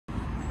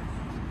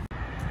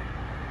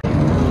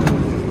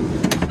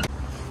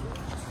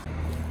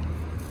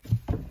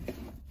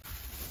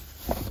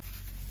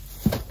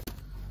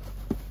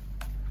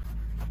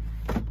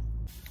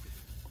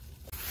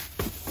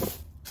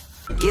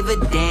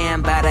give a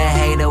damn about a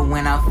hater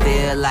when I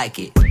feel like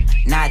it.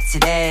 Not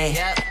today,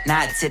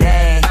 not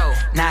today,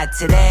 not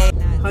today.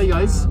 Hi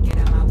guys,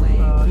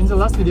 in the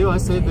last video I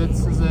said that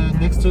the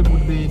next trip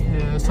would be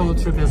a solo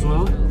trip as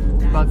well,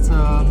 but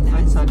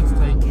I decided to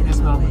take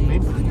Esma with me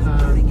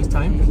this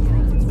time,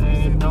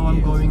 and now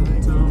I'm going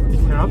to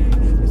pick her up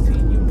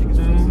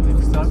and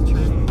we'll start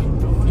trip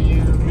in a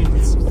few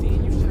minutes.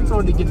 It's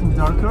already getting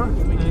darker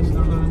and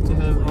we're going to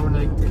have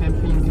overnight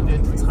camping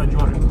at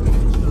Trajari,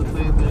 the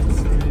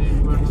place that we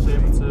were not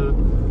able to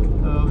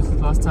visit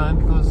last time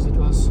because it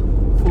was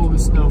full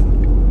with snow.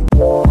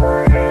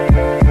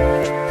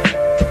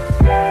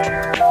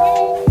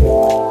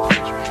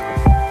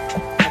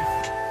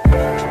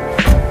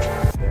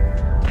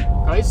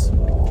 Guys,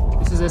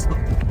 this is Esma,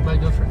 my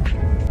girlfriend,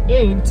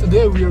 and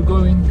today we are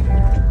going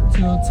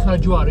to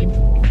Trajari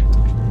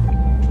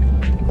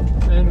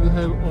and we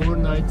have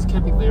overnight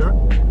camping there,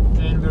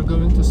 and we're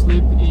going to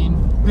sleep in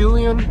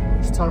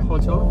billion-star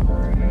hotel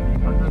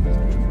under the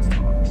beautiful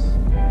stars.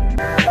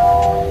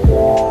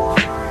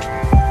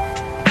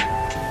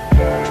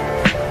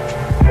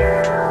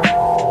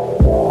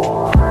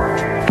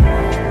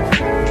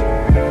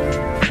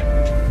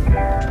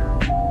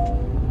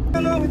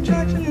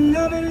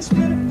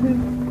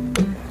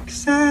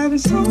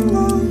 So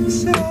long,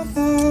 so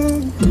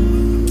long.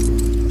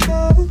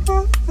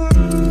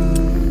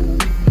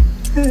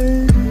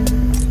 Hey.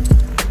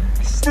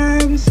 'Cause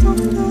I was so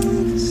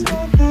long, so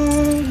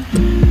long.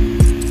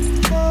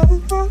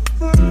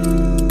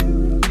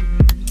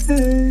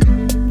 Hey.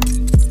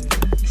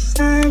 'Cause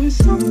I was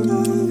so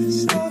long,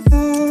 so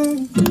long.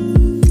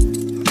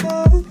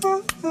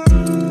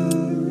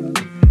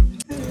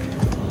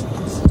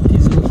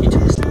 These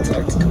heaters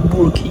start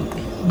working.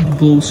 It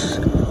blows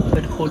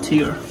quite hot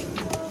here.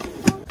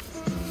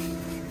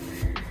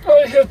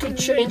 I have to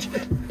change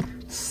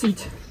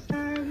seat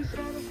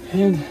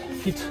and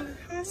fit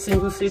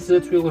single seat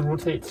that will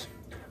rotate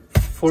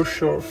for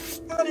sure.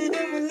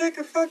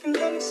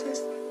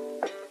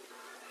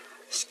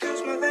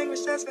 Excuse my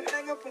language, that's a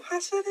hang up on high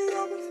city,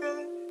 I've been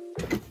feeling.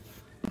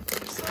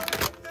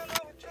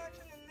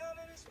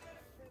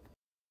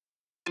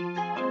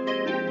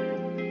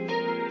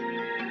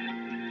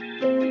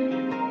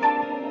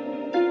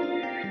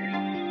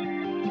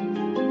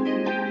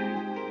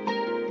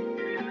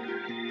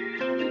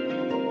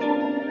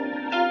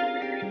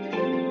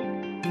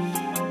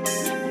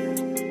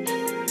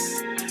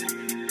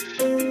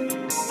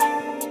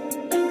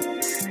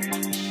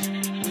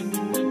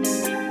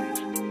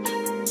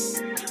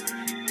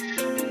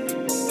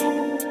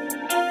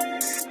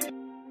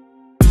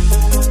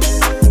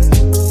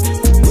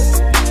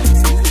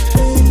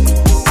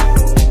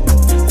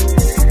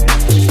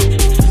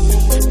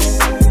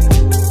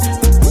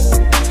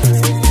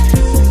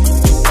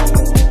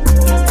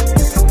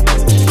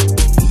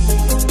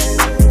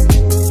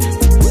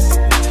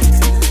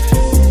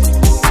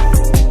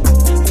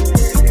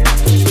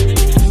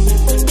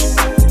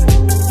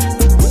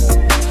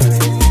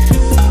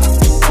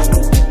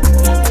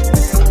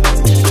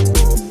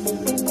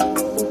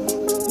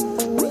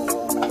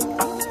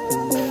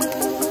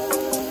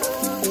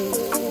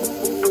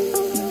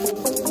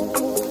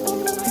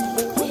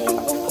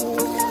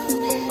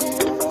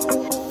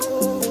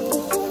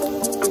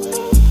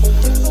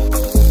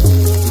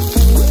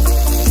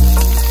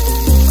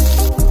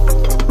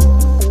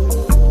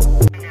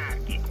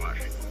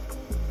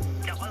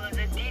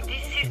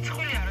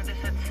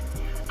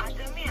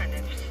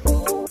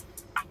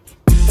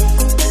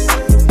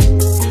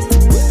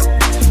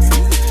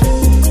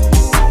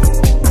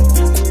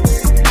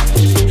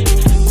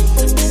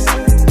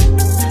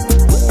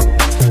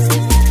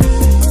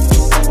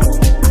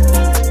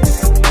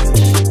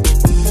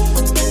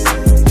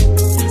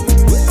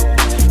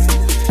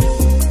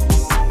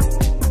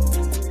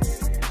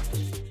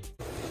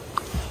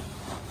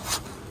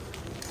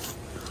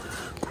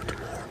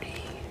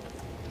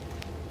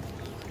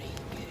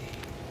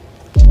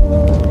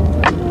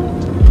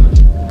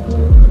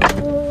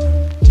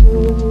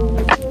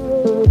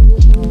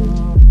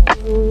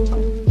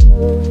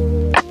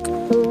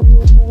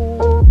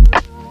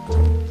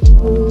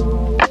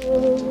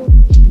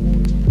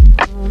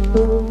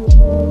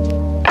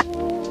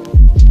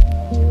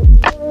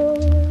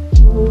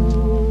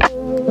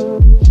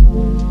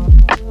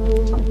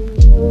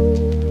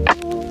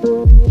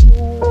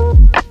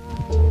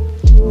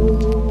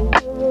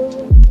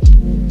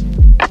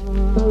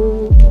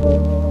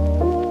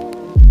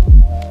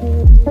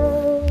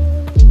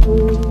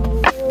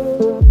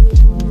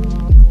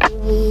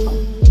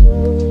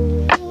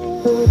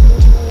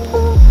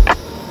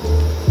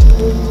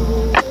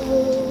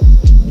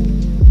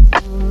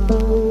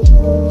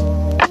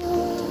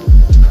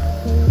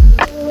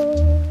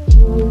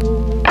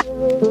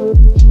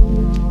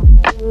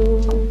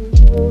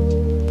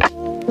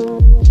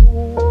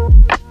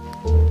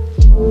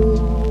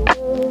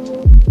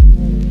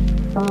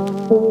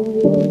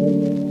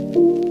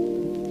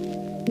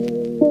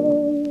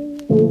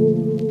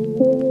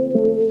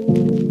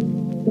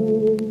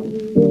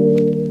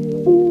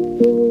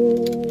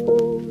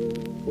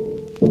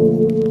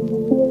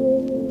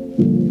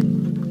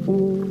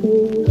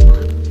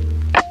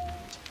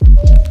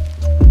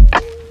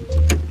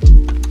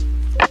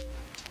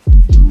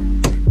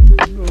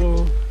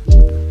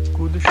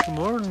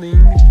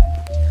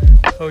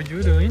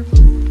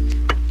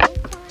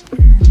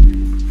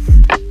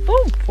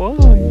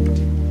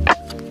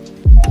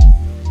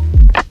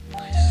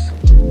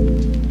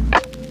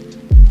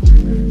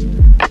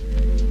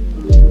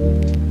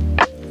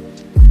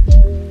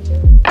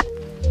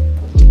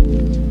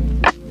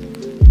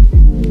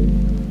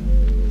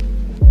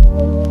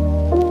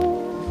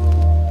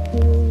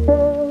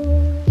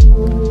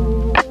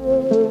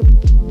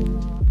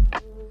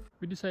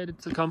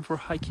 decided to come for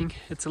hiking.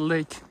 It's a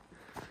lake.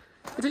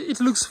 It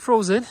looks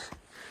frozen,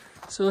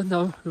 so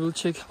now we will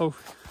check how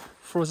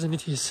frozen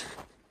it is.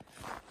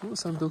 Oh,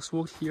 some dogs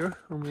walk here,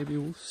 or maybe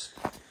wolves.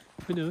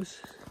 Who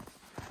knows?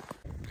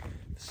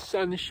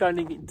 Sun is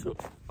shining into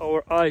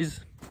our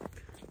eyes.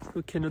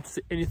 We cannot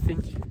see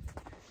anything.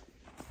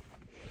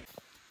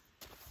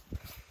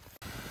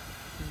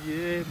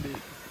 Yeah, baby.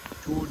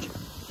 Georgia.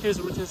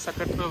 Here's written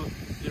Sakartvelo,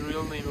 the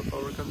real name of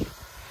our country.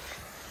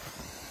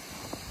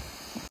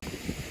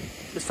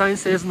 The sign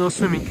says no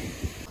swimming.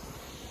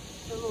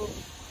 Hello.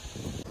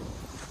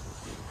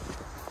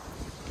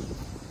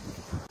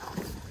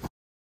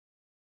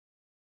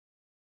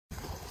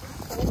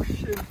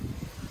 Ocean.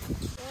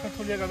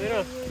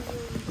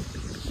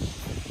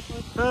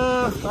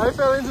 I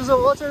fell into the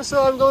water,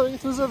 so I'm going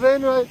to the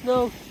van right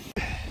now.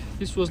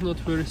 This was not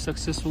very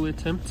successful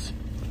attempt.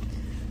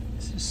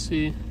 As you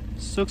see,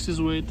 socks is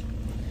wet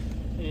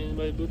and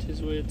my boot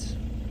is wet.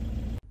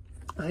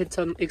 I had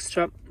some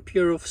extra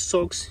pair of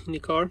socks in the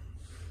car,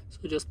 so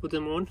I just put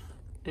them on,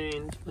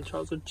 and my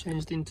trousers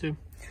changed into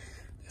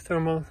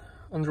thermal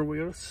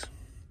underwears.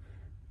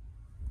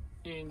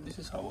 And this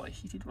is how I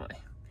heated my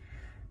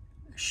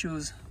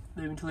shoes.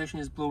 The ventilation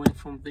is blowing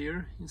from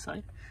there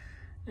inside,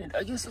 and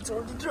I guess it's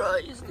already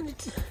dry, isn't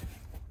it?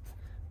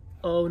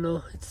 Oh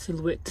no, it's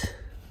still wet,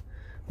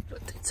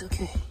 but it's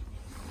okay.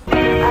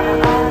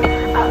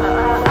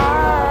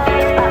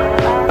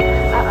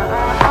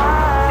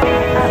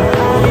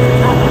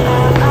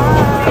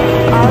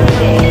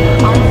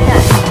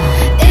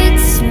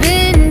 It's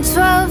been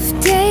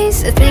 12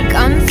 days, I think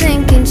I'm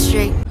thinking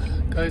straight.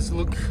 Guys,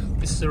 look,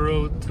 this is the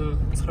road to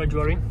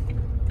Srajvari.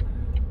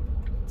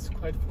 It's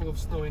quite full of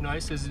snow and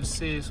ice, as you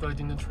see, so I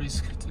did not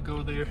risk to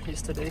go there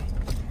yesterday.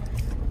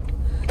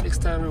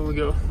 Next time we will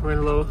go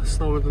when low,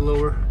 snow will be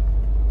lower.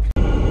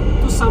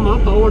 To sum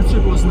up, our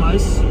trip was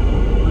nice,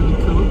 really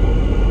cool.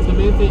 The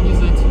main thing is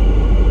that